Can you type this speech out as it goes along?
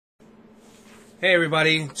Hey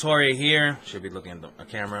everybody, Toray here. Should be looking at the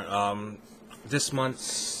camera. This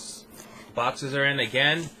month's boxes are in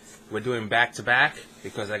again. We're doing back-to-back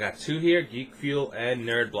because I got two here, Geekfuel and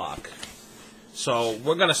Nerd Block. So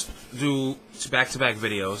we're gonna do back-to-back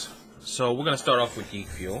videos. So we're gonna start off with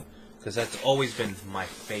Geekfuel because that's always been my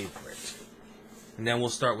favorite. And then we'll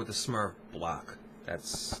start with the Smurf Block.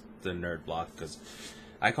 That's the Nerd Block because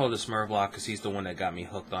I call it the Smurf Block because he's the one that got me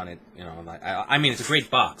hooked on it. You know, like I mean, it's a great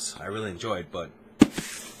box. I really enjoy it, but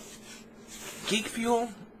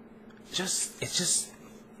Geekfuel, it's just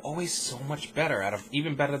always so much better.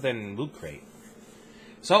 Even better than Loot Crate.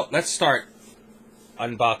 So let's start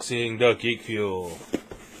unboxing the Geekfuel.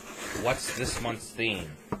 What's this month's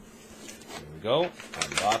theme? Here we go.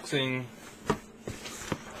 Unboxing.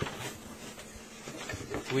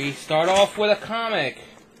 We start off with a comic.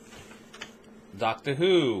 Doctor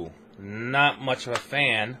Who. Not much of a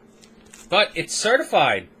fan, but it's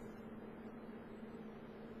certified.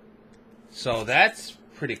 So that's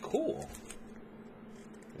pretty cool.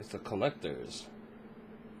 It's the collectors.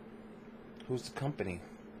 Who's the company?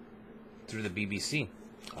 Through the BBC.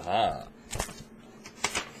 Ah.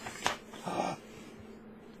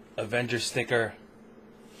 Avenger sticker.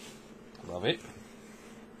 Love it.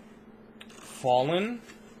 Fallen.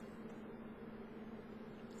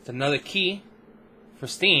 It's another key for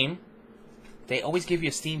Steam. They always give you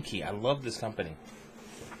a Steam key. I love this company.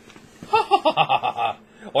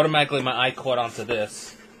 Automatically my eye caught onto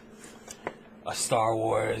this. A Star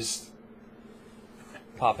Wars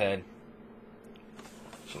pop head.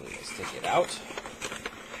 Actually, let's take it out.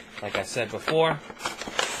 Like I said before,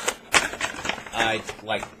 I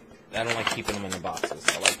don't like keeping them in the boxes.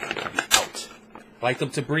 I like them to be out. I like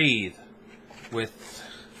them to breathe with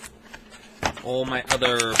all my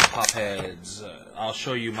other pop heads. I'll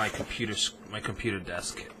show you my computer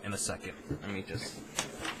desk in a second. Let me just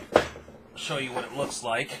show you what it looks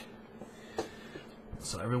like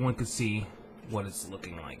so everyone can see what it's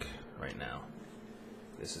looking like right now.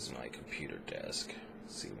 This is my computer desk.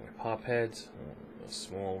 See my pop heads, a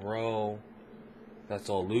small row. That's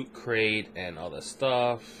all Loot Crate and other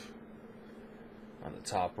stuff. On the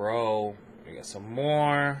top row, we got some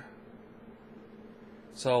more.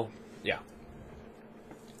 So, yeah.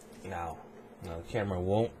 Now the camera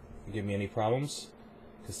won't give me any problems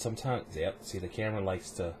because sometimes, yep, see the camera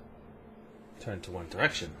likes to turn to one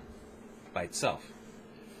direction by itself.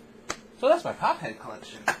 So that's my pop head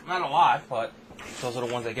collection. Not a lot, but those are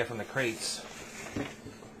the ones I get from the crates.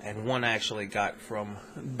 And one I actually got from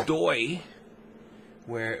Doy,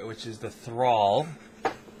 which is the Thrall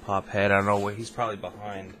pop head. I don't know where he's probably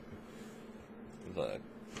behind the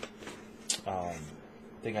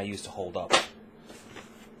thing I used to hold up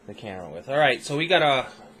the camera with. Alright, so we got a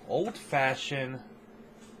old-fashioned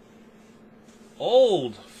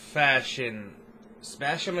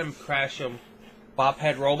smash 'em and crash 'em bop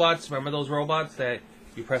head robots. Remember those robots that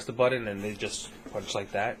you press the button and they just punch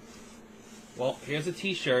like that? Well, here's a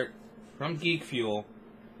t-shirt from Geekfuel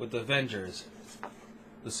with the Avengers,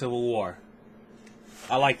 the Civil War.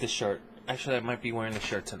 I like this shirt. Actually, I might be wearing the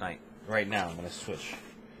shirt tonight. Right now, I'm going to switch.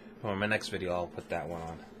 For my next video, I'll put that one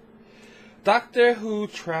on. Doctor Who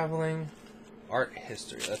Traveling Art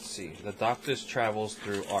History. Let's see. The Doctor's travels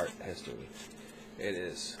through art history. It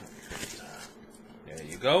is. There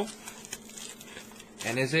you go.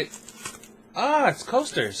 And is it? Ah, it's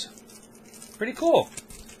coasters. Pretty cool.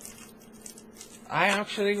 I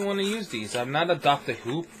actually want to use these. I'm not a Doctor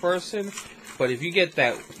Who person, but if you get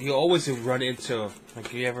that, you always run into, like,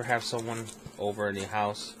 if you ever have someone over in your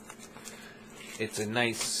house, it's a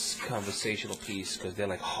nice conversational piece because they're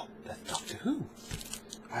like, oh, that's Doctor Who.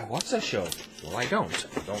 I watch that show. Well, I don't.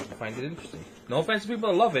 I don't find it interesting. No offense to people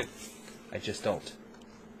that love it. I just don't.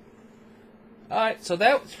 Alright, so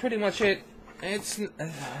that was pretty much it.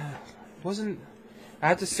 Wasn't... I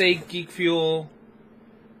have to say, Geekfuel,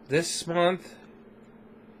 this month,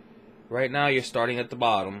 right now you're starting at the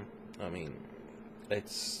bottom. I mean,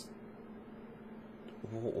 it's...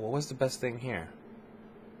 What was the best thing here?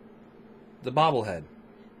 The bobblehead.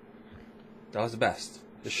 That was the best.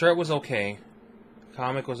 The shirt was okay.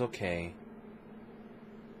 Comic was okay.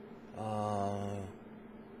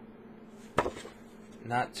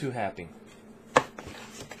 Not too happy.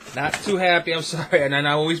 Not too happy, I'm sorry. And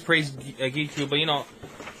I always praise Geekfuel, but you know,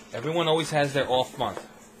 everyone always has their off month.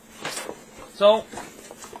 So,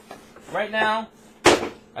 right now,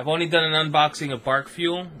 I've only done an unboxing of Bark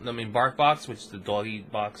Box, which is the doggy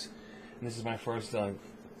box. And this is my first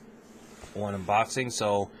one unboxing,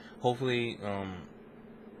 so hopefully,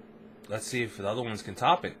 let's see if the other ones can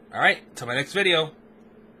top it. Alright, till my next video.